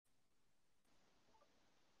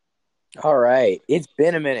All right, it's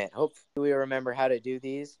been a minute. Hopefully, we remember how to do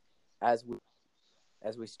these as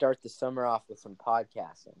we start the summer off with some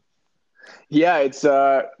podcasting. Yeah, it's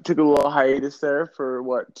took a little hiatus there for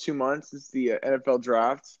what 2 months. It's the NFL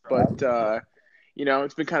draft, but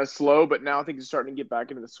it's been kind of slow. But now things are starting to get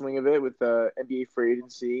back into the swing of it with the NBA free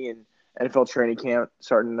agency and NFL training camp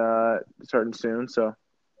starting soon. So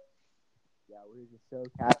Yeah, we were just so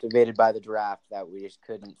captivated by the draft that we just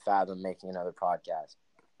couldn't fathom making another podcast.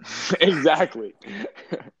 exactly.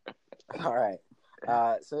 All right,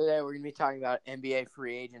 so today we're gonna be talking about NBA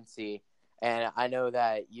free agency, and I know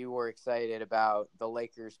that you were excited about the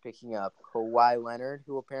Lakers picking up Kawhi Leonard,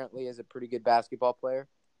 who apparently is a pretty good basketball player.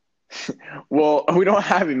 Well, we don't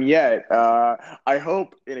have him yet. I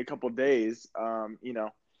hope in a couple of days. The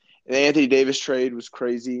Anthony Davis trade was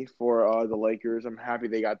crazy for the Lakers. I'm happy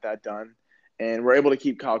they got that done, and we're able to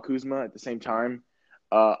keep Kyle Kuzma at the same time.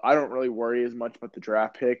 I don't really worry as much about the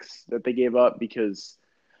draft picks that they gave up because,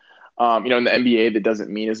 in the NBA, that doesn't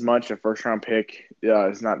mean as much. A first round pick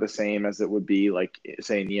is not the same as it would be, like,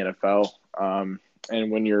 say, in the NFL.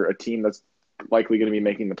 And when you're a team that's likely going to be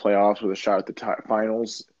making the playoffs with a shot at the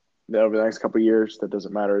finals over the next couple of years, that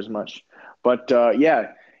doesn't matter as much. But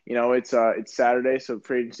yeah, it's Saturday, so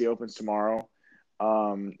free agency opens tomorrow. We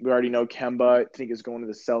already know Kemba, I think, is going to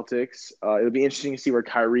the Celtics. It'll be interesting to see where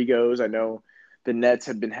Kyrie goes. I know the Nets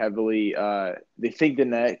have been heavily. They think the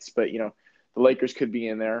Nets, but the Lakers could be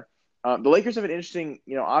in there. The Lakers have an interesting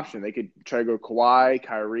option. They could try to go Kawhi,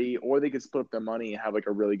 Kyrie, or they could split up their money and have like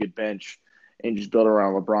a really good bench and just build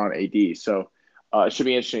around LeBron, AD. So it should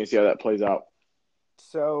be interesting to see how that plays out.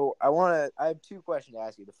 So I have two questions to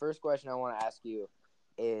ask you. The first question I want to ask you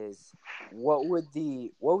is what would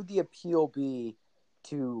the appeal be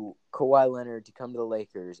to Kawhi Leonard to come to the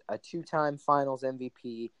Lakers, a two-time Finals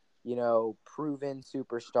MVP, proven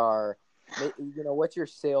superstar. What's your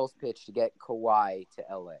sales pitch to get Kawhi to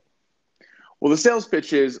LA? Well, the sales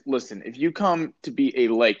pitch is, listen, if you come to be a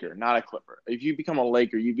Laker, not a Clipper, if you become a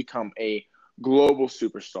Laker, you become a global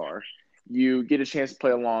superstar. You get a chance to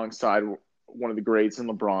play alongside one of the greats in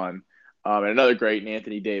LeBron, and another great in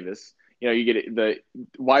Anthony Davis. You get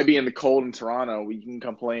why be in the cold in Toronto? You can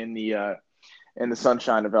come play in the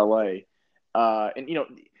sunshine of LA. And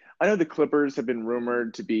I know the Clippers have been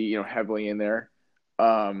rumored to be heavily in there,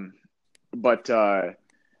 um, but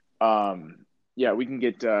yeah, we can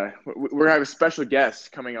get. We're gonna have a special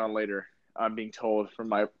guest coming on later. I'm being told from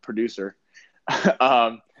my producer.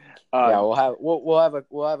 um, uh, Yeah, we'll have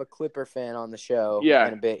a Clipper fan on the show yeah,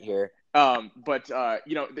 in a bit here. but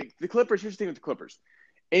the Clippers. Here's the thing with the Clippers.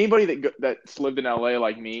 Anybody that's lived in LA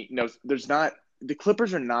like me knows there's not the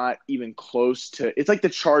Clippers are not even close to. It's like the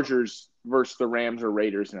Chargers versus the Rams or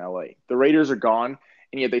Raiders in LA. The Raiders are gone,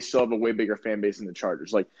 and yet they still have a way bigger fan base than the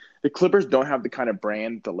Chargers. Like the Clippers don't have the kind of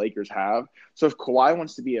brand the Lakers have. So if Kawhi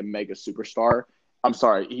wants to be a mega superstar, I'm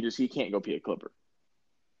sorry, he can't go be a Clipper.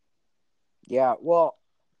 Yeah, well,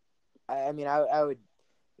 I mean, I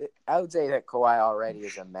would say that Kawhi already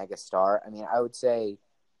is a megastar. I mean, I would say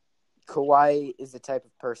Kawhi is the type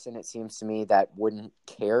of person, it seems to me, that wouldn't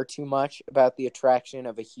care too much about the attraction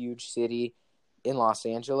of a huge city in Los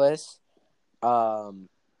Angeles. Um,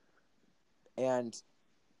 and,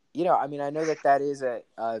 I mean, I know that is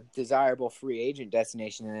a desirable free agent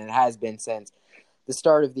destination, and it has been since the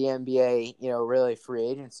start of the NBA, really free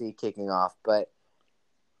agency kicking off. But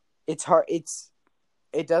it's hard.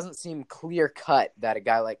 It doesn't seem clear cut that a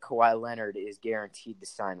guy like Kawhi Leonard is guaranteed to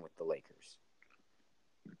sign with the Lakers.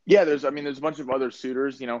 Yeah, there's a bunch of other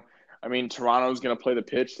suitors. Toronto's going to play the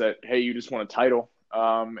pitch that hey, you just won a title,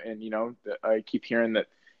 and I keep hearing that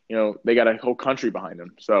they got a whole country behind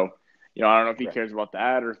them. So I don't know if he Right. cares about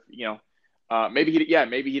that or maybe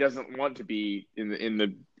maybe he doesn't want to be in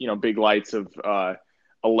the big lights of a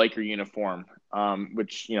Laker uniform,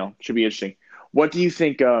 which should be interesting. What do you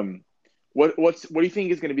think? What do you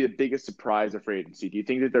think is going to be the biggest surprise of free agency? Do you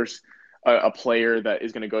think that there's a player that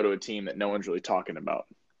is going to go to a team that no one's really talking about?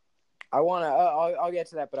 I'll get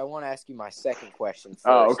to that, but I want to ask you my second question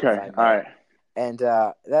Oh, first, if okay. I All may. right. And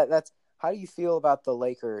that's how do you feel about the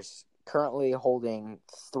Lakers currently holding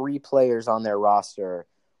three players on their roster?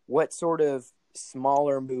 What sort of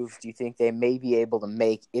smaller moves do you think they may be able to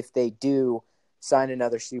make if they do sign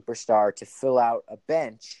another superstar to fill out a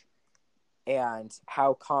bench? And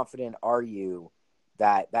how confident are you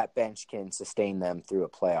that that bench can sustain them through a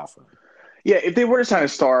playoff run? Yeah, if they were to sign a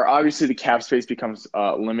star, obviously the cap space becomes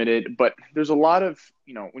limited. But there's a lot of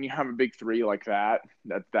when you have a big three like that's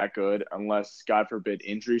that good, unless God forbid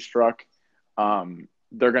injury struck,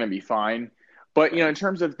 they're going to be fine. But Right. in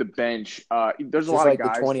terms of the bench, there's a Just lot of like the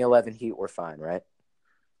guys. 2011 Heat were fine, right?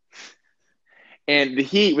 And the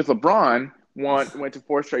Heat with LeBron went to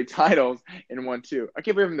 4 straight titles and won 2. I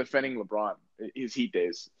can't believe I'm defending LeBron his Heat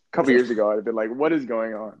days. A couple years ago, I'd have been like, "What is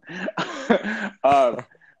going on?" But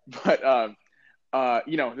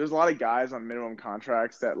there's a lot of guys on minimum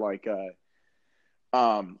contracts that like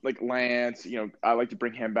Lance. I like to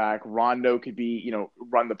bring him back. Rondo could be,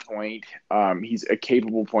 run the point. He's a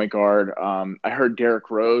capable point guard. I heard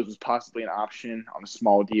Derrick Rose was possibly an option on a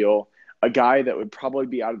small deal. A guy that would probably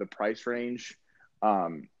be out of the price range.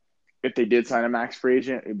 If they did sign a max free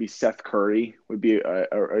agent, it'd be Seth Curry. Would be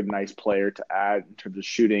a nice player to add in terms of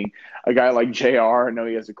shooting. A guy like JR, I know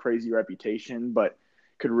he has a crazy reputation, but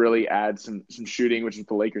could really add some shooting, which is what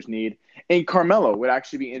the Lakers need. And Carmelo would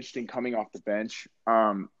actually be interesting coming off the bench,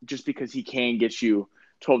 just because he can get you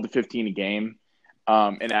 12 to 15 a game,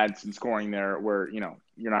 and add some scoring there where,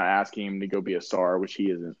 you're not asking him to go be a star, which he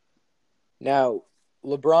isn't. Now,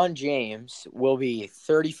 LeBron James will be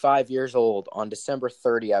 35 years old on December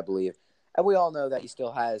 30, I believe. And we all know that he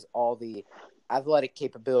still has all the athletic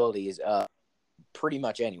capabilities of pretty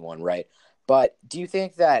much anyone, right? But do you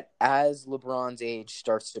think that as LeBron's age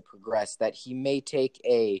starts to progress, that he may take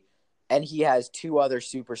and he has 2 other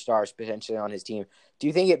superstars potentially on his team, do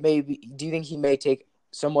you think he may take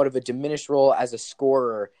somewhat of a diminished role as a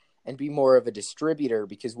scorer and be more of a distributor,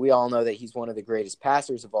 because we all know that he's one of the greatest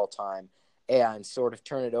passers of all time, and sort of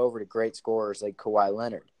turn it over to great scorers like Kawhi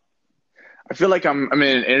Leonard? I feel like I'm in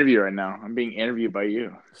an interview right now. I'm being interviewed by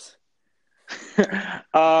you.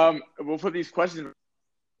 We'll put these questions.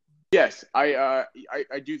 Yes, I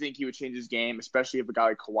do think he would change his game, especially if a guy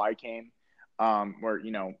like Kawhi came, where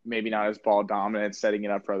maybe not as ball dominant, setting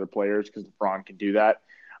it up for other players, because LeBron can do that.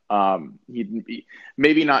 He'd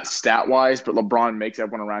maybe not stat wise, but LeBron makes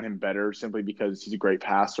everyone around him better simply because he's a great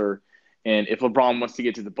passer. And if LeBron wants to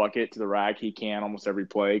get to the bucket, to the rack, he can almost every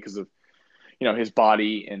play because of his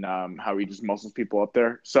body and how he just muscles people up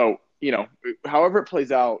there. So however it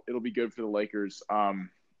plays out, it'll be good for the Lakers.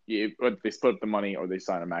 If they split up the money or they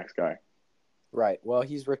sign a max guy. Right. Well,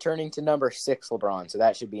 he's returning to number 6, LeBron, so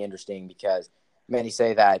that should be interesting, because many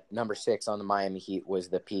say that number 6 on the Miami Heat was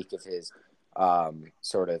the peak of his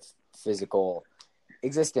sort of physical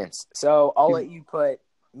existence. So I'll let you put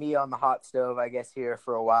me on the hot stove, I guess, here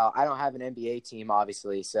for a while. I don't have an NBA team,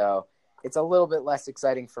 obviously, so it's a little bit less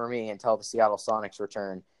exciting for me until the Seattle Sonics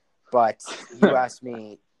return. But you asked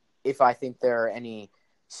me if I think there are any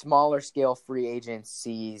smaller scale free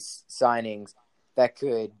agencies signings that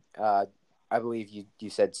could, I believe you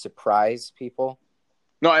said, surprise people.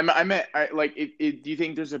 No, I meant do you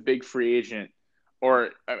think there's a big free agent,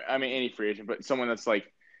 or I mean any free agent, but someone that's like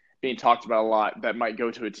being talked about a lot that might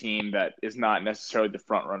go to a team that is not necessarily the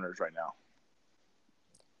front runners right now?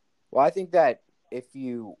 Well, I think that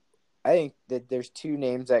there's 2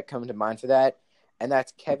 names that come to mind for that, and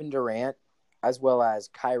that's Kevin Durant as well as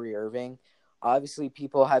Kyrie Irving. Obviously,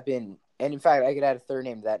 people have been, and in fact, I could add a third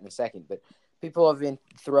name to that in a second, but people have been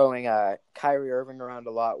throwing Kyrie Irving around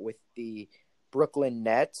a lot with the Brooklyn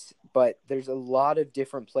Nets, but there's a lot of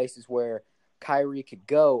different places where Kyrie could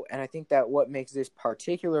go, and I think that what makes this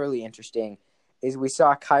particularly interesting is we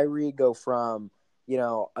saw Kyrie go from,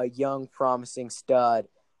 a young, promising stud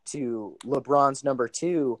to LeBron's number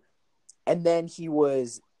 2, and then he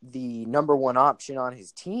was the number 1 option on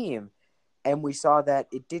his team, and we saw that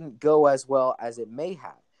it didn't go as well as it may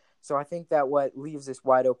have. So I think that what leaves this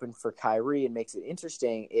wide open for Kyrie and makes it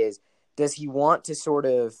interesting is, does he want to sort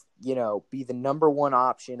of, be the number 1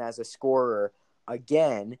 option as a scorer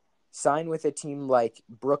again, sign with a team like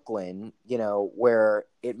Brooklyn, where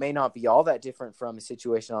it may not be all that different from a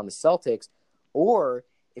situation on the Celtics, or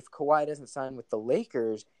if Kawhi doesn't sign with the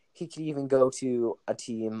Lakers, he could even go to a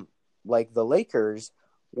team like the Lakers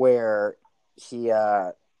where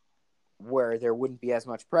where there wouldn't be as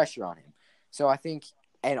much pressure on him. So I think,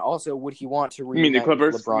 and also, would he want to reunite the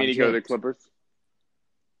Clippers? LeBron James? Go to the Clippers?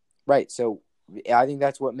 Right. So I think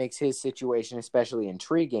that's what makes his situation especially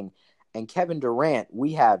intriguing. And Kevin Durant,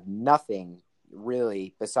 we have nothing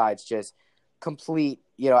really besides just complete,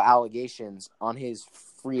 allegations on his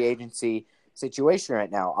free agency situation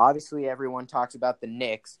right now. Obviously, everyone talks about the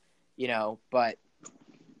Knicks, but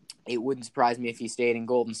it wouldn't surprise me if he stayed in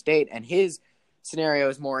Golden State. And his scenario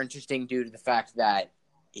is more interesting due to the fact that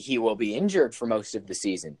he will be injured for most of the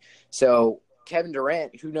season. So Kevin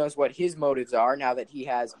Durant, who knows what his motives are now that he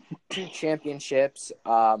has 2 championships.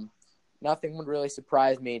 Nothing would really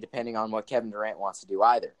surprise me depending on what Kevin Durant wants to do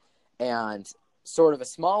either. And sort of a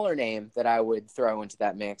smaller name that I would throw into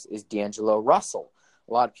that mix is D'Angelo Russell.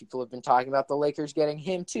 A lot of people have been talking about the Lakers getting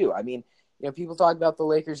him too. I mean, people talk about the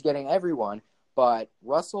Lakers getting everyone, but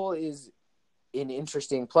Russell is an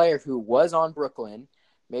interesting player who was on Brooklyn,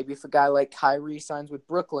 maybe if a guy like Kyrie signs with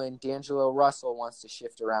Brooklyn, D'Angelo Russell wants to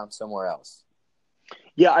shift around somewhere else.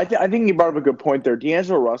 Yeah, I think you brought up a good point there.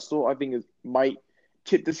 D'Angelo Russell, I think, might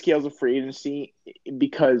tip the scales of free agency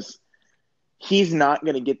because he's not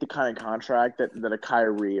going to get the kind of contract that a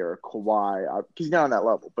Kyrie or a Kawhi, he's not on that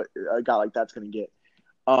level, but a guy like that's going to get.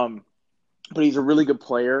 But he's a really good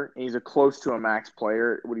player, and he's a close to a max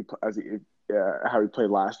player how he played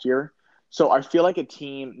last year. So I feel like a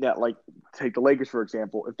team that, like, take the Lakers, for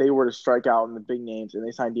example, if they were to strike out in the big names and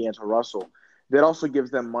they sign D'Angelo Russell, that also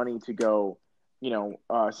gives them money to go,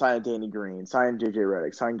 sign a Danny Green, sign JJ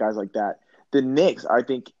Redick, sign guys like that. The Knicks, I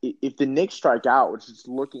think, if the Knicks strike out, which is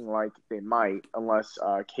looking like they might, unless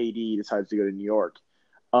KD decides to go to New York,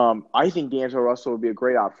 I think D'Angelo Russell would be a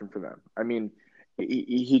great option for them. I mean,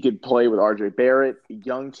 he could play with RJ Barrett, a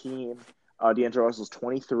young team. D'Angelo Russell's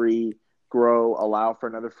 23. Grow, allow for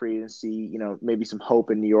another free agency, maybe some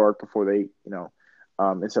hope in New York before they,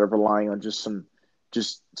 instead of relying on just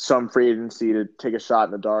some free agency to take a shot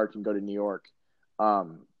in the dark and go to New York.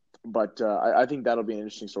 But I think that'll be an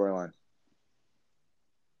interesting storyline.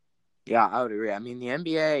 Yeah, I would agree. I mean, the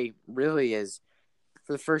NBA really is,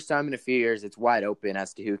 for the first time in a few years, it's wide open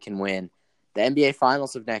as to who can win the NBA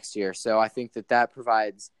Finals of next year. So I think that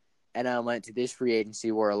provides an element to this free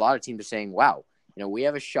agency where a lot of teams are saying, wow, we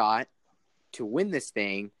have a shot to win this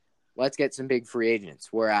thing. Let's get some big free agents.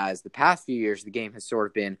 Whereas the past few years, the game has sort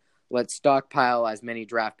of been, let's stockpile as many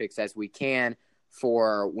draft picks as we can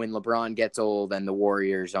for when LeBron gets old and the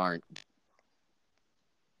Warriors aren't.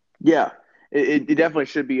 Yeah, it definitely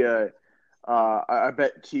should be I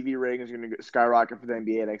bet TV ratings are going to skyrocket for the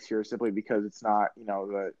NBA next year simply because it's not,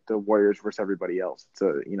 the Warriors versus everybody else. It's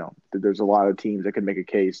there's a lot of teams that could make a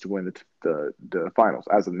case to win the finals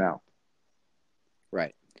as of now.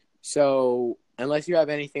 Right. So unless you have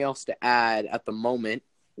anything else to add at the moment,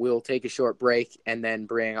 we'll take a short break and then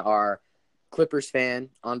bring our Clippers fan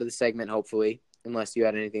onto the segment, hopefully, unless you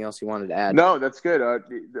had anything else you wanted to add. No, that's good.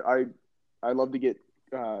 I love to get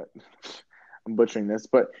I'm butchering this,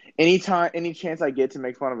 but any chance I get to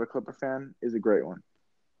make fun of a Clipper fan is a great one.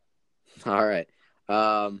 All right.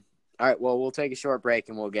 All right, well, we'll take a short break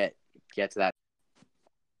and we'll get to that.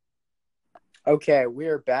 Okay,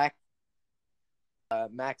 we're back.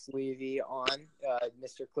 Max Levy on,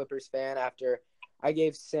 Mr. Clippers fan. After I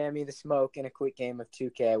gave Sammy the smoke in a quick game of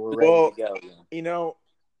 2K, we're ready to go.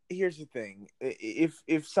 Here's the thing: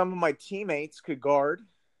 if some of my teammates could guard,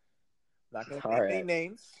 not going to name any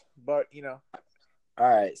names, but All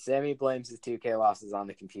right, Sammy blames his 2K losses on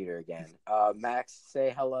the computer again. Max,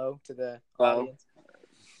 say hello to the audience.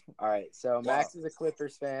 All right, so Max is a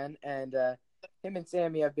Clippers fan, and him and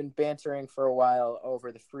Sammy have been bantering for a while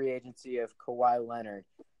over the free agency of Kawhi Leonard.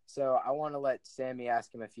 So I want to let Sammy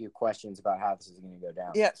ask him a few questions about how this is going to go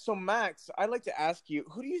down. Yeah, so Max, I'd like to ask you,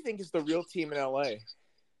 who do you think is the real team in LA?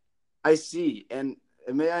 I see. And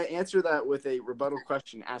may I answer that with a rebuttal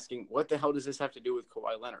question asking, what the hell does this have to do with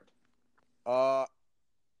Kawhi Leonard?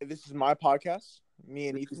 This is my podcast, me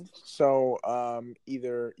and Ethan. So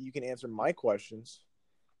either you can answer my questions.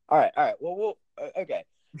 All right. Well, okay.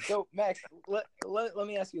 So, Max, let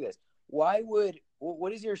me ask you this.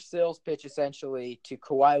 What is your sales pitch essentially to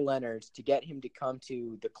Kawhi Leonard to get him to come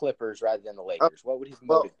to the Clippers rather than the Lakers? What would his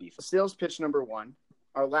motive be? Sales pitch number one,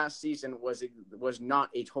 our last season was not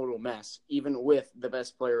a total mess, even with the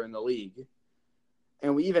best player in the league.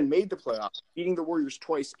 And we even made the playoffs, beating the Warriors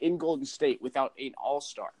twice in Golden State without an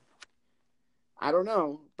all-star. I don't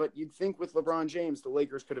know, but you'd think with LeBron James, the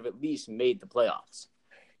Lakers could have at least made the playoffs.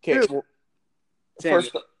 Okay, well, Sammy,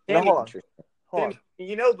 hold on.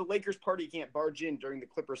 The Lakers party can't barge in during the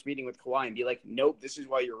Clippers meeting with Kawhi and be like, nope, this is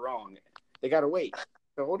why you're wrong. They got to wait.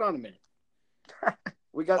 So hold on a minute.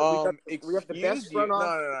 We have the best front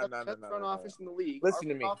office in the league. Listen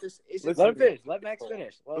to me. Let him finish. Let Max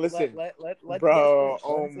finish. Bro,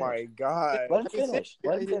 oh my God. Let him finish.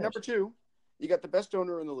 Number two, you got the best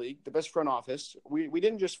owner in the league, the best front office. We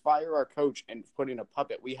didn't just fire our coach and put in a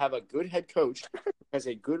puppet. We have a good head coach who has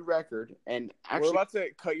a good record. And actually, we're about to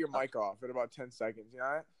cut your mic off in about 10 seconds. You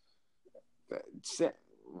know that?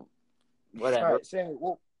 Whatever. All right, Sammy,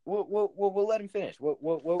 we'll let him finish.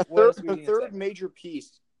 The third major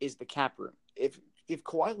piece is the cap room. If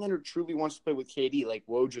Kawhi Leonard truly wants to play with KD, like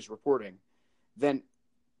Woj is reporting, then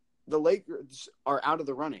the Lakers are out of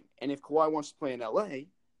the running. And if Kawhi wants to play in LA,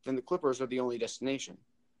 then the Clippers are the only destination.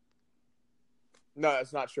 No,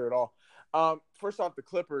 that's not true at all. First off, the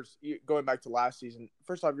Clippers, going back to last season,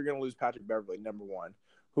 first off, you're going to lose Patrick Beverley, number one,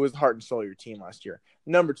 who was the heart and soul of your team last year.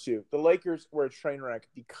 Number two, the Lakers were a train wreck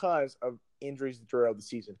because of injuries throughout the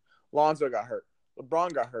season. Lonzo got hurt.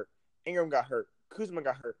 LeBron got hurt. Ingram got hurt. Kuzma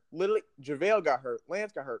got hurt. Literally, JaVale got hurt.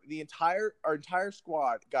 Lance got hurt. Our entire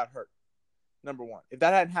squad got hurt. Number one. If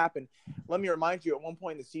that hadn't happened, let me remind you, at one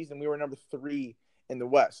point in the season, we were number 3 in the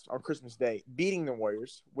West on Christmas Day, beating the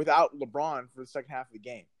Warriors without LeBron for the second half of the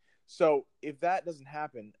game. So if that doesn't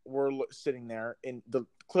happen, we're sitting there, and the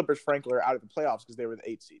Clippers, frankly, are out of the playoffs because they were the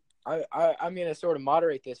 8th seed. I'm going to sort of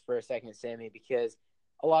moderate this for a second, Sammy, because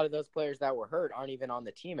a lot of those players that were hurt aren't even on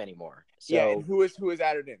the team anymore. So, yeah, and who is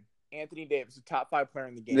added in? Anthony Davis, a top 5 player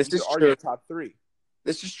in the game. This is already true. Top 3.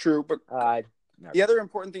 This is true, but no. the other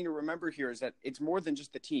important thing to remember here is that it's more than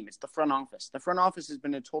just the team. It's the front office. The front office has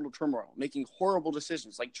been in total turmoil, making horrible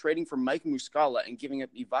decisions like trading for Mike Muscala and giving up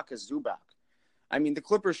Ivica Zubac. I mean, the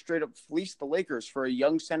Clippers straight up fleeced the Lakers for a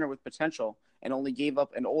young center with potential and only gave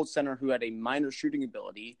up an old center who had a minor shooting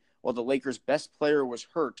ability while the Lakers' best player was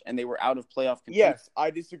hurt and they were out of playoff contention. Yes,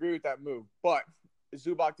 I disagree with that move, but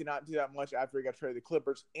Zubac did not do that much after he got traded to the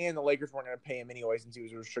Clippers, and the Lakers weren't going to pay him anyway since he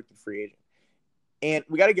was a restricted free agent. And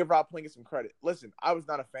we got to give Rob Pelinka some credit. Listen, I was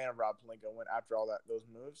not a fan of Rob Pelinka after all those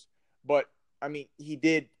moves, but I mean, he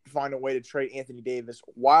did find a way to trade for Anthony Davis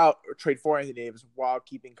while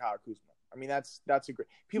keeping Kyle Kuzma. I mean, that's a great.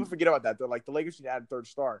 People forget about that. They're like, the Lakers need to add a third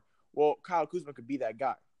star. Well, Kyle Kuzma could be that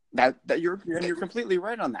guy. That you're completely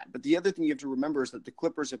right on that. But the other thing you have to remember is that the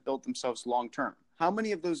Clippers have built themselves long term. How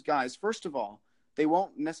many of those guys? First of all, they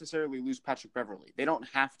won't necessarily lose Patrick Beverley. They don't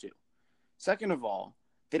have to. Second of all,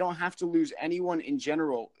 they don't have to lose anyone in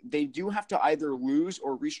general. They do have to either lose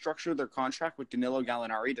or restructure their contract with Danilo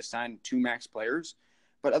Gallinari to sign 2 max players.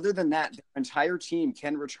 But other than that, the entire team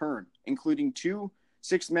can return, including 2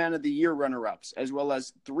 Sixth Man of the Year runner-ups, as well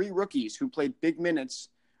as 3 rookies who played big minutes.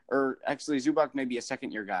 Or actually, Zubac may be a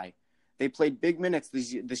second-year guy. They played big minutes.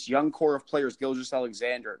 This young core of players: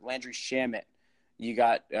 Gilgeous-Alexander, Landry Shamet. You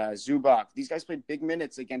got Zubac. These guys played big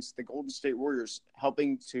minutes against the Golden State Warriors,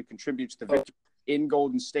 helping to contribute to the victory in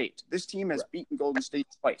Golden State. This team has beaten Golden State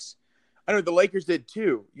twice. I know the Lakers did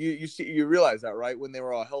too. You realize that, right? When they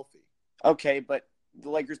were all healthy. Okay, but the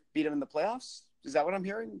Lakers beat them in the playoffs. Is that what I'm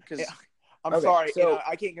hearing? Because yeah. I'm sorry. So,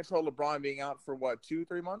 I can't control LeBron being out for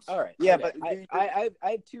 2-3 months. All right. Yeah, okay. but I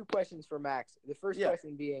have 2 questions for Max. The first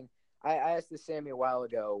question being, I asked this Sammy a while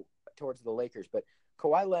ago towards the Lakers, but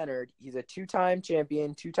Kawhi Leonard, he's a 2-time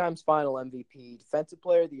champion, 2 times Final MVP, Defensive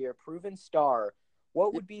Player of the Year, proven star.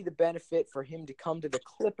 What would be the benefit for him to come to the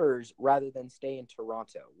Clippers rather than stay in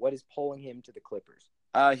Toronto? What is pulling him to the Clippers?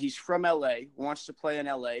 He's from LA, wants to play in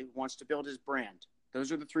LA, wants to build his brand.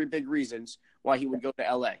 Those are the 3 big reasons why he would go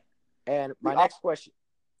to LA. And my next question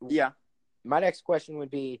would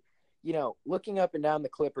be, looking up and down the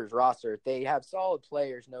Clippers roster, they have solid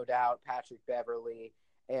players, no doubt, Patrick Beverley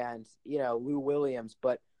and, Lou Williams,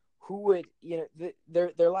 but who would,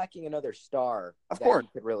 they're lacking another star of that course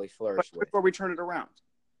he could really flourish with. Before we turn it around,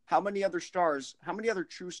 how many other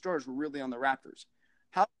true stars were really on the Raptors?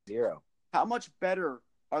 0. How much better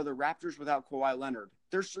are the Raptors without Kawhi Leonard?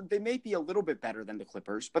 They may be a little bit better than the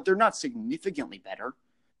Clippers, but they're not significantly better.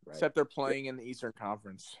 Right. Except they're playing in the Eastern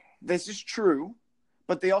Conference. This is true,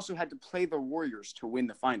 but they also had to play the Warriors to win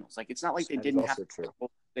the finals. Like, it's not like they didn't have to play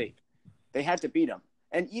Golden State. They had to beat them.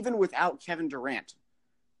 And even without Kevin Durant,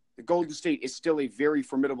 the Golden State is still a very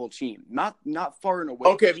formidable team. Not far and away.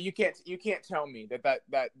 Okay, but you can't tell me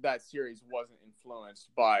that series wasn't influenced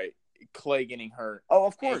by Clay getting hurt. Oh,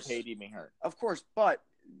 of course. And KD being hurt. Of course, but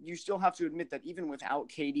you still have to admit that even without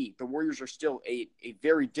KD, the Warriors are still a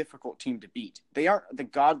very difficult team to beat. They aren't the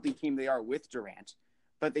godly team they are with Durant,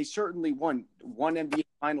 but they certainly won 1 NBA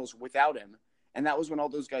Finals without him, and that was when all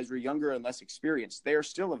those guys were younger and less experienced. They are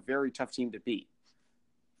still a very tough team to beat.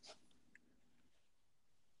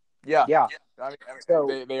 Yeah. I mean, So,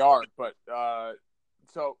 they are, but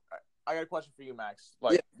so I got a question for you, Max.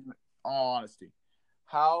 All honesty,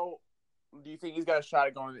 how do you think he's got a shot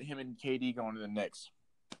at him and KD going to the Knicks?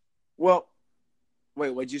 Well,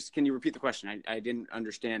 wait, can you repeat the question? I didn't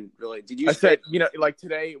understand really. Did you? I said, like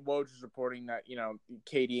today, Woj was reporting that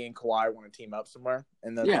KD and Kawhi want to team up somewhere,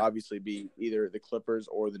 and then obviously be either the Clippers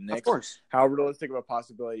or the Knicks. Of course. How realistic of a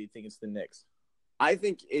possibility do you think it's the Knicks? I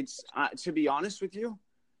think it's to be honest with you,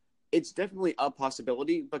 it's definitely a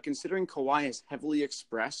possibility. But considering Kawhi has heavily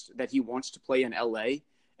expressed that he wants to play in LA,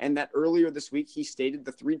 and that earlier this week he stated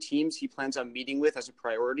the 3 teams he plans on meeting with as a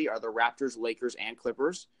priority are the Raptors, Lakers, and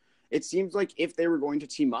Clippers. It seems like if they were going to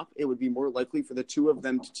team up, it would be more likely for the 2 of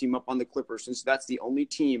them to team up on the Clippers, since that's the only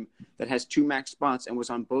team that has 2 max spots and was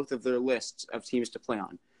on both of their lists of teams to play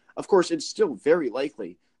on. Of course, it's still very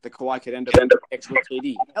likely that Kawhi could end up with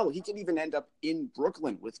KD. Hell, he could even end up in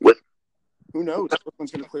Brooklyn with who knows?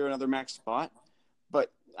 Brooklyn's going to clear another max spot,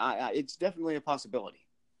 but it's definitely a possibility.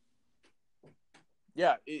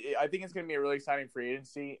 Yeah, I think it's going to be a really exciting free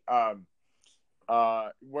agency.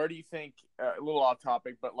 Where do you think? A little off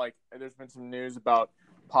topic, but like, there's been some news about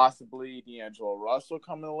possibly D'Angelo Russell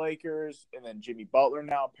coming to the Lakers, and then Jimmy Butler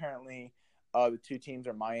now apparently. The two teams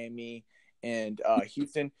are Miami and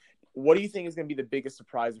Houston. What do you think is going to be the biggest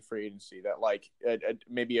surprise of free agency? That like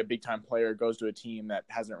maybe a big time player goes to a team that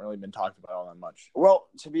hasn't really been talked about all that much. Well,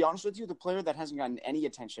 to be honest with you, the player that hasn't gotten any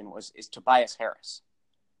attention is Tobias Harris.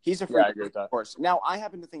 He's a free Yeah, I agree with that. of course. Now, I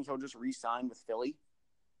happen to think he'll just re-sign with Philly,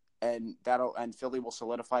 and Philly will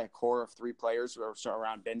solidify a core of 3 players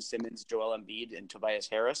around Ben Simmons, Joel Embiid, and Tobias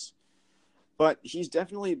Harris. But he's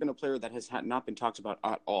definitely been a player that has not been talked about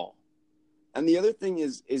at all. And the other thing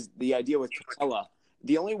is the idea with Capella.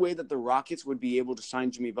 The only way that the Rockets would be able to sign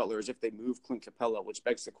Jimmy Butler is if they move Clint Capella, which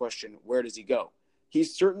begs the question, where does he go?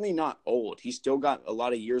 He's certainly not old. He's still got a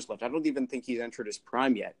lot of years left. I don't even think he's entered his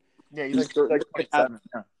prime yet. Yeah, he's like 27.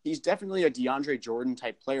 He's definitely a DeAndre Jordan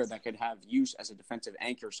type player that could have use as a defensive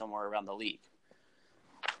anchor somewhere around the league.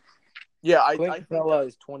 Yeah, Clint Capella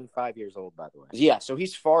is 25 years old, by the way. Yeah, so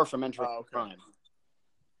he's far from entering prime.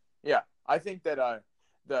 Yeah, I think that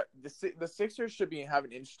the Sixers should be have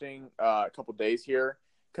an interesting couple days here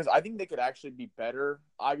because I think they could actually be better.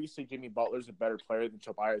 Obviously, Jimmy Butler's a better player than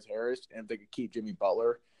Tobias Harris, and if they could keep Jimmy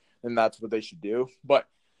Butler, then that's what they should do. But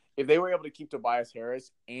if they were able to keep Tobias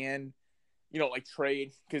Harris and like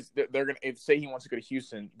trade, because they're gonna say he wants to go to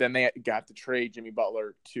Houston, then they got to trade Jimmy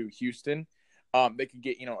Butler to Houston. They could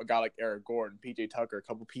get a guy like Eric Gordon, PJ Tucker, a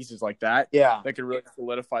couple pieces like that. Yeah, that could really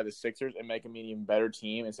solidify the Sixers and make them an even better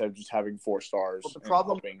team instead of just having 4 stars. Well, the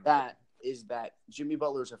problem with that is that Jimmy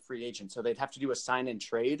Butler's a free agent, so they'd have to do a sign and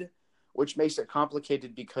trade, which makes it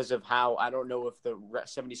complicated because of how I don't know if the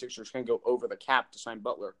 76ers can go over the cap to sign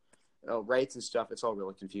Butler. Rights and stuff, it's all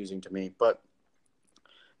really confusing to me. But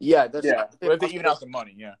yeah, but if they even out the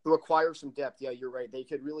money, to acquire some depth, yeah, you're right. They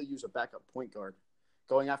could really use a backup point guard.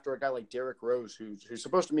 Going after a guy like Derrick Rose, who's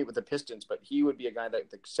supposed to meet with the Pistons, but he would be a guy that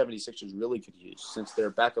the 76ers really could use since their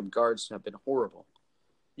backup guards have been horrible.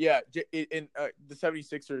 Yeah, in the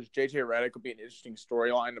 76ers, J.J. Redick will be an interesting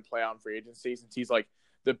storyline to play on free agency since he's like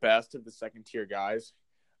the best of the second-tier guys.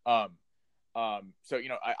 So,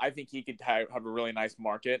 I think he could have a really nice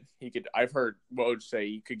market. I've heard Woj say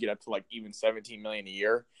he could get up to like even $17 million a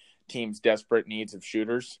year. Teams desperate needs of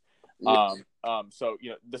shooters. Yes. So,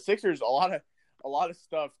 the Sixers, a lot of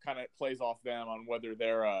stuff kind of plays off them on whether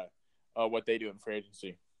they're what they do in free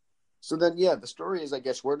agency. So then, yeah, the story is, I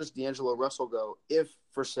guess, where does D'Angelo Russell go if,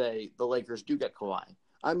 for say, the Lakers do get Kawhi?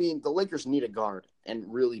 I mean, the Lakers need a guard,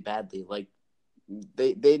 and really badly. Like,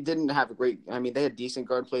 they didn't have a great – I mean, they had decent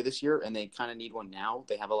guard play this year, and they kind of need one now.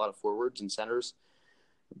 They have a lot of forwards and centers.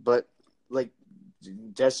 But, like,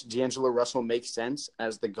 does D'Angelo Russell make sense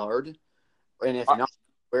as the guard? And if not,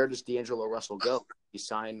 where does D'Angelo Russell go?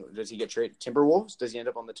 Does he get traded? Timberwolves? Does he end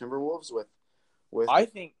up on the Timberwolves with I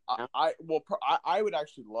think I would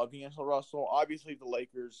actually love D'Angelo Russell. Obviously, if the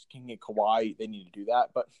Lakers can get Kawhi, they need to do that.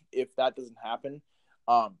 But if that doesn't happen,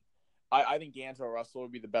 I think D'Angelo Russell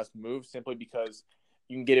would be the best move simply because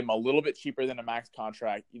you can get him a little bit cheaper than a max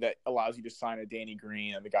contract that allows you to sign a Danny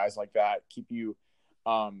Green and the guys like that, keep you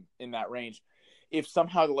in that range. If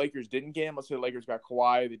somehow the Lakers didn't get him, let's say the Lakers got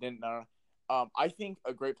Kawhi, they didn't I think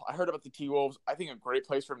I heard about the T-Wolves. I think a great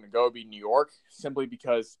place for him to go would be New York, simply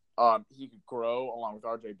because he could grow along with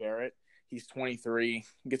RJ Barrett. He's 23.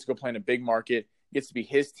 He gets to go play in a big market. Gets to be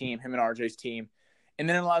his team, him and RJ's team. And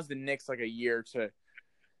then it allows the Knicks like a year to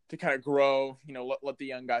kind of grow, let the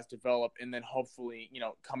young guys develop, and then hopefully,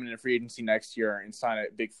 come into free agency next year and sign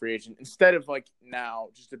a big free agent. Instead of like now,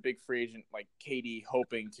 just a big free agent like KD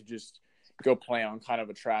hoping to just go play on kind of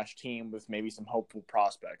a trash team with maybe some hopeful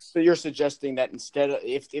prospects. So you're suggesting that instead of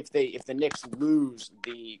if the Knicks lose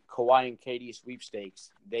the Kawhi and KD sweepstakes,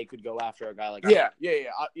 they could go after a guy like yeah.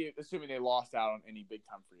 Assuming they lost out on any big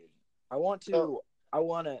time free agent. I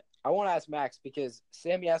want to ask Max because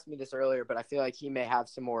Sammy asked me this earlier, but I feel like he may have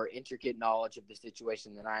some more intricate knowledge of the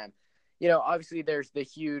situation than I am. Obviously there's the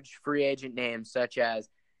huge free agent names such as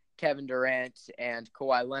Kevin Durant and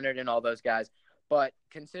Kawhi Leonard and all those guys. But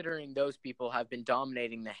considering those people have been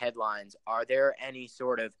dominating the headlines, are there any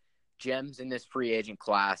sort of gems in this free agent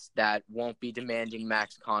class that won't be demanding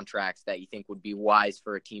max contracts that you think would be wise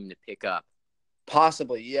for a team to pick up?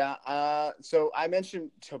 Possibly, yeah. So I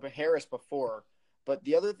mentioned Tobias Harris before, but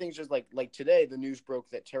the other things is like today the news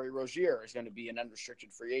broke that Terry Rozier is going to be an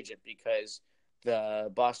unrestricted free agent because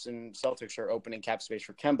the Boston Celtics are opening cap space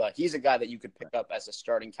for Kemba. He's a guy that you could pick up as a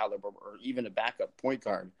starting caliber or even a backup point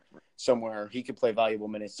guard somewhere. He could play valuable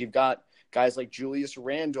minutes. You've got guys like Julius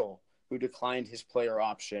Randle, who declined his player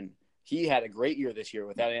option. he had a great year this year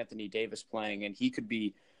without Anthony Davis playing, and he could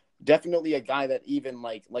be definitely a guy that even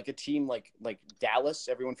like a team like Dallas,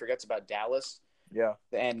 everyone forgets about Dallas. Yeah.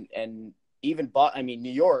 And even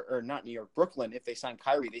New York, or not New York, Brooklyn, if they sign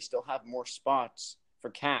Kyrie, they still have more spots for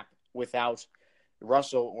cap without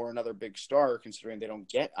Russell or another big star, considering they don't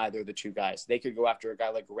get either of the two guys. They could go after a guy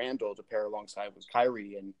like Randall to pair alongside with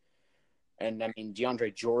Kyrie. And I mean,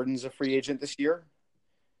 DeAndre Jordan's a free agent this year.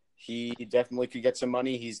 He definitely could get some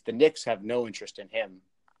money. The Knicks have no interest in him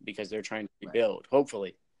because they're trying to rebuild. Right.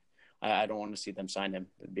 Hopefully. I don't want to see them sign him.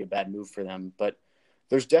 It'd be a bad move for them. But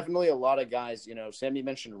there's definitely a lot of guys. Sammy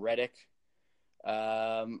mentioned Redick.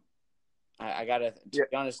 I gotta be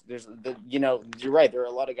honest. There's you're right. There are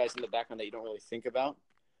a lot of guys in the background that you don't really think about.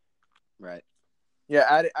 Right.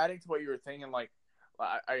 Yeah. Adding to what you were thinking, like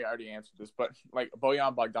I already answered this, but like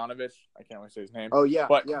Bojan Bogdanovic, I can't really say his name. Oh yeah,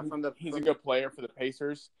 but yeah. He's a good player for the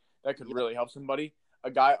Pacers. That could really help somebody. A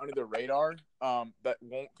guy under the radar that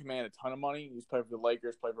won't command a ton of money. He's played for the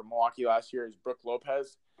Lakers, played for Milwaukee last year. Is Brook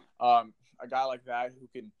Lopez. A guy like that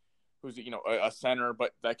who's a center,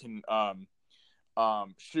 but that can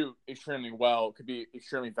shoot extremely well, could be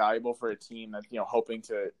extremely valuable for a team that's hoping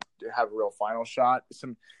to have a real final shot.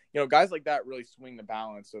 Some guys like that really swing the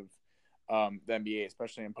balance of the NBA,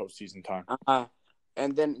 especially in postseason time.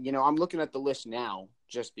 And then I'm looking at the list now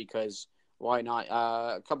just because why not?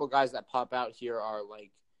 A couple guys that pop out here are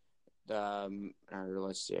like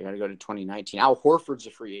let's see, I got to go to 2019. Al Horford's a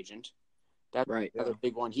free agent. That's another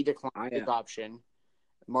big one. He declined his option.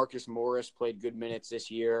 Marcus Morris played good minutes this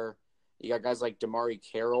year. You got guys like DeMarre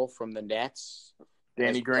Carroll from the Nets.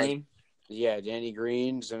 Danny Green. Danny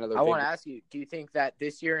Green's another. I want to ask you, do you think that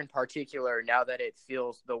this year in particular, now that it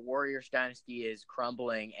feels the Warriors dynasty is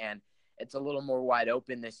crumbling and it's a little more wide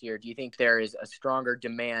open this year, do you think there is a stronger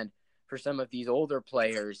demand for some of these older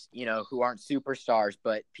players, who aren't superstars,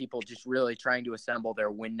 but people just really trying to assemble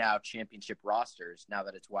their win now championship rosters now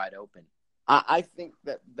that it's wide open? I think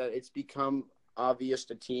that it's become obvious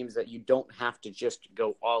to teams that you don't have to just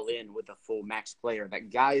go all in with a full max player. That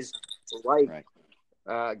guys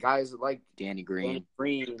like Danny Green, or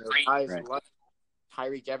guys like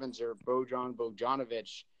Tyreke Evans or Bojan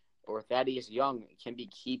Bogdanovic or Thaddeus Young can be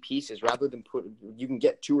key pieces rather than you can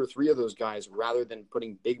get 2 or 3 of those guys rather than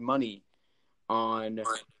putting big money on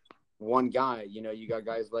one guy. You got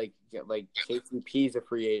guys like KCP is a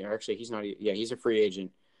free agent. Or actually, he's not. Yeah, he's a free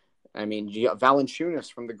agent. I mean, you got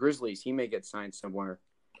Valanciunas from the Grizzlies. He may get signed somewhere.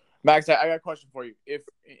 Max, I got a question for you. If,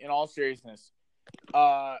 in all seriousness,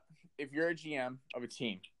 if you're a GM of a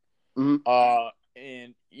team,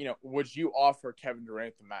 and would you offer Kevin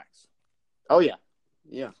Durant the max? Oh yeah.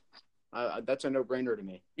 That's a no-brainer to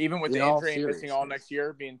me. Even with the injury and missing all next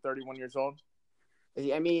year, being 31 years old.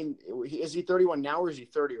 I mean, is he 31 now or is he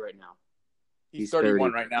 30 right now? He's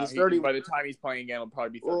 31 right now. He's 30. By the time he's playing again, he'll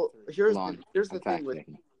probably be 33.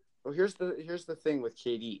 Well, here's the thing with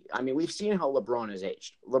KD. I mean, we've seen how LeBron has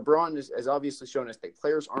aged. LeBron has obviously shown us that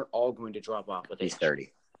players aren't all going to drop off with age. He's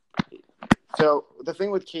 30. So the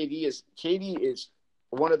thing with KD is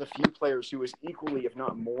one of the few players who is equally, if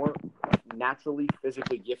not more, naturally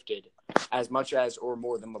physically gifted as much as or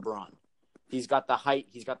more than LeBron. He's got the height,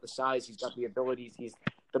 he's got the size, he's got the abilities. He's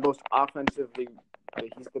the best offensive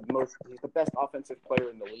player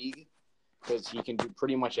in the league because he can do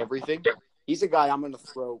pretty much everything. He's a guy I'm going to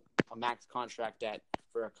throw a max contract at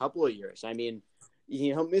for a couple of years. I mean,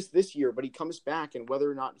 he'll miss this year, but he comes back, and whether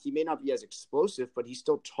or not he may not be as explosive, but he's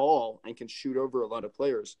still tall and can shoot over a lot of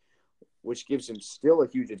players, which gives him still a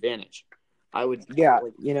huge advantage.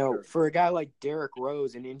 For a guy like Derrick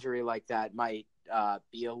Rose, an injury like that might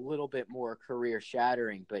be a little bit more career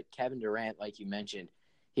shattering, but Kevin Durant, like you mentioned,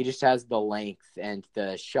 he just has the length and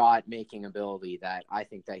the shot making ability that I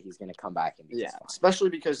think that he's going to come back and be just fine. Especially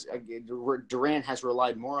because Durant has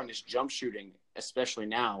relied more on his jump shooting, especially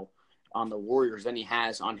now on the Warriors, than he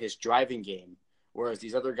has on his driving game. Whereas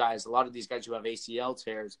these other guys, a lot of these guys who have ACL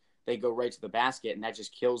tears, they go right to the basket, and that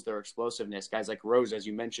just kills their explosiveness. Guys like Rose, as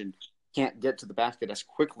you mentioned, can't get to the basket as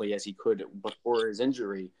quickly as he could before his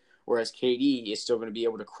injury, whereas KD is still going to be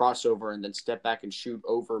able to cross over and then step back and shoot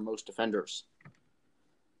over most defenders.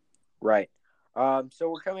 Right. So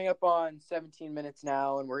we're coming up on 17 minutes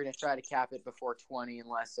now, and we're going to try to cap it before 20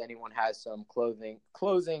 unless anyone has some closing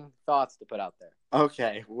thoughts to put out there.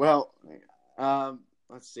 Okay. Well,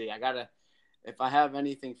 let's see. If I have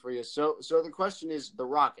anything for you. So the question is the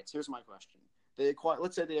Rockets. Here's my question.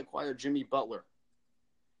 Let's say they acquire Jimmy Butler.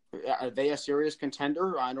 Are they a serious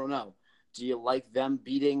contender? I don't know. Do you like them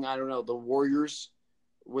beating, the Warriors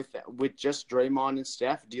with just Draymond and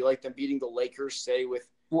Steph? Do you like them beating the Lakers, say, with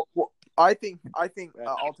I think I'll take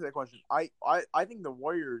that question. I think the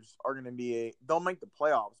Warriors are going to they'll make the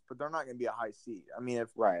playoffs, but they're not going to be a high seed. I mean,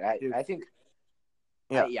 I think.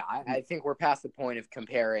 Yeah. I think we're past the point of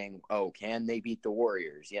comparing. Oh, can they beat the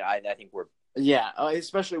Warriors? Yeah, I think we're. Yeah,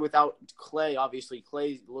 especially without Clay. Obviously,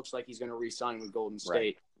 Clay looks like he's going to re-sign with Golden State,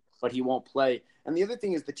 Right. but he won't play. And the other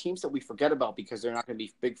thing is the teams that we forget about because they're not going to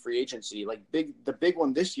be big free agency. Like the big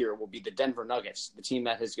one this year will be the Denver Nuggets, the team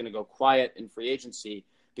that is going to go quiet in free agency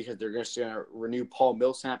because they're just going to renew Paul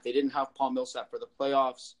Millsap. They didn't have Paul Millsap for the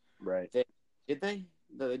playoffs. Right. Did they?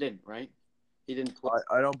 No, they didn't. Right? He didn't play.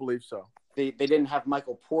 I don't believe so. They didn't have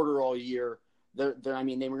Michael Porter all year. I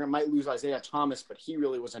mean, might lose Isaiah Thomas, but he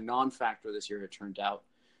really was a non-factor this year, it turned out.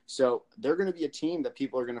 So they're going to be a team that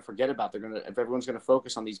people are going to forget about. If everyone's going to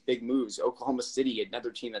focus on these big moves. Oklahoma City, another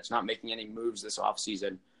team that's not making any moves this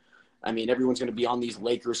offseason. I mean, everyone's going to be on these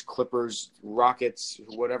Lakers, Clippers, Rockets,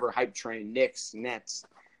 whatever hype train, Knicks, Nets.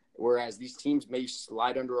 Whereas these teams may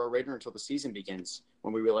slide under our radar until the season begins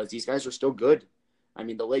when we realize these guys are still good. I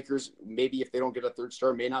mean, the Lakers, maybe if they don't get a third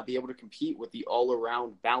star, may not be able to compete with the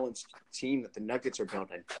all-around balanced team that the Nuggets are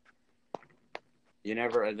building.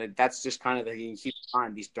 That's just kind of the thing you keep in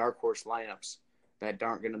mind, these dark horse lineups that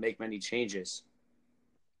aren't going to make many changes.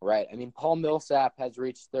 Right. I mean, Paul Millsap has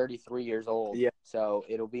reached 33 years old. Yeah. So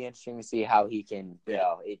it'll be interesting to see how he can,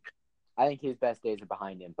 I think his best days are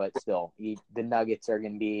behind him, but still, the Nuggets are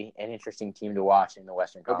going to be an interesting team to watch in the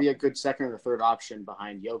Western He'll Conference. be a good second or third option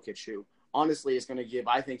behind Jokic, who honestly is going to give –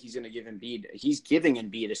 I think he's going to give Embiid – he's giving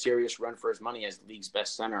Embiid a serious run for his money as the league's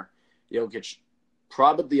best center. Jokic,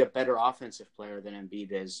 probably a better offensive player than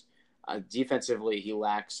Embiid is. Defensively, he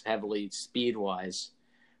lacks heavily speed-wise.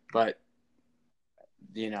 But,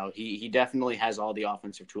 he definitely has all the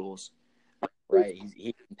offensive tools. Right.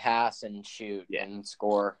 He can pass and shoot and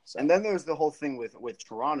score. So. And then there's the whole thing with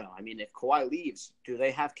Toronto. I mean, if Kawhi leaves, do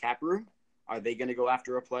they have cap room? Are they going to go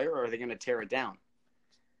after a player or are they going to tear it down?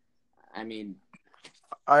 I mean,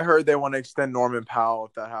 I heard they want to extend Norman Powell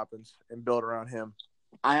if that happens and build around him.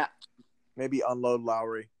 Maybe unload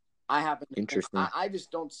Lowry. Interesting. I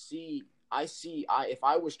just don't see. If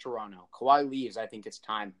I was Toronto, Kawhi leaves. I think it's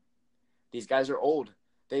time. These guys are old.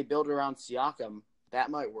 They build around Siakam. That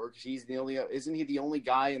might work. Isn't he the only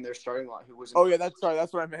guy in their starting line who was?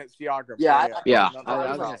 That's what I meant. Siakam. Yeah. I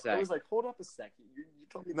was going to say. I was like, hold up a second. You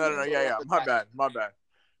told me. No. Yeah. My bad.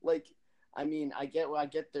 Like, I mean, I get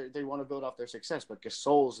they want to build off their success, but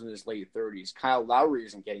Gasol's in his late 30s. Kyle Lowry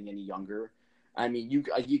isn't getting any younger. I mean,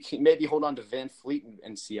 you can maybe hold on to Van Fleet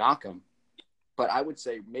and Siakam, but I would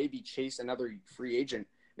say maybe chase another free agent.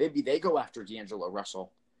 Maybe they go after D'Angelo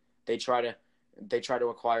Russell. They try to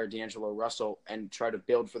acquire D'Angelo Russell and try to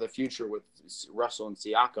build for the future with Russell and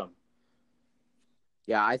Siakam.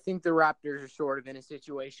 Yeah, I think the Raptors are sort of in a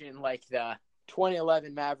situation like the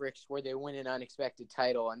 2011 Mavericks where they win an unexpected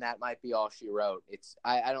title, and that might be all she wrote.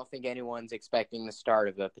 I don't think anyone's expecting the start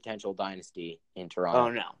of a potential dynasty in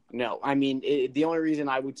Toronto. Oh, no. I mean, the only reason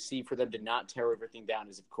I would see for them to not tear everything down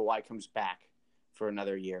is if Kawhi comes back for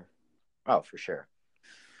another year. Oh, for sure.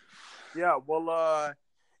 Yeah, well,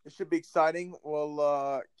 it should be exciting.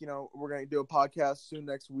 Well, we're going to do a podcast soon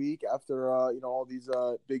next week after, all these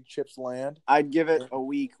big chips land. I'd give it a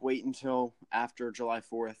week. Wait until after July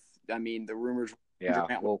 4th. I mean, the rumors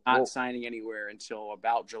were not signing anywhere until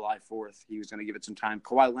about July 4th. He was going to give it some time.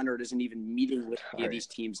 Kawhi Leonard isn't even meeting with any of these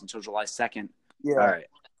teams until July 2nd. Yeah.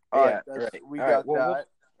 All right. We got that.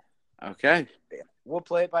 Okay. We'll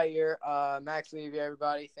play it by ear. Max Levy,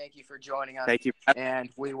 everybody. Thank you for joining us. Thank you. And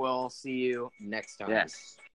we will see you next time. Yes.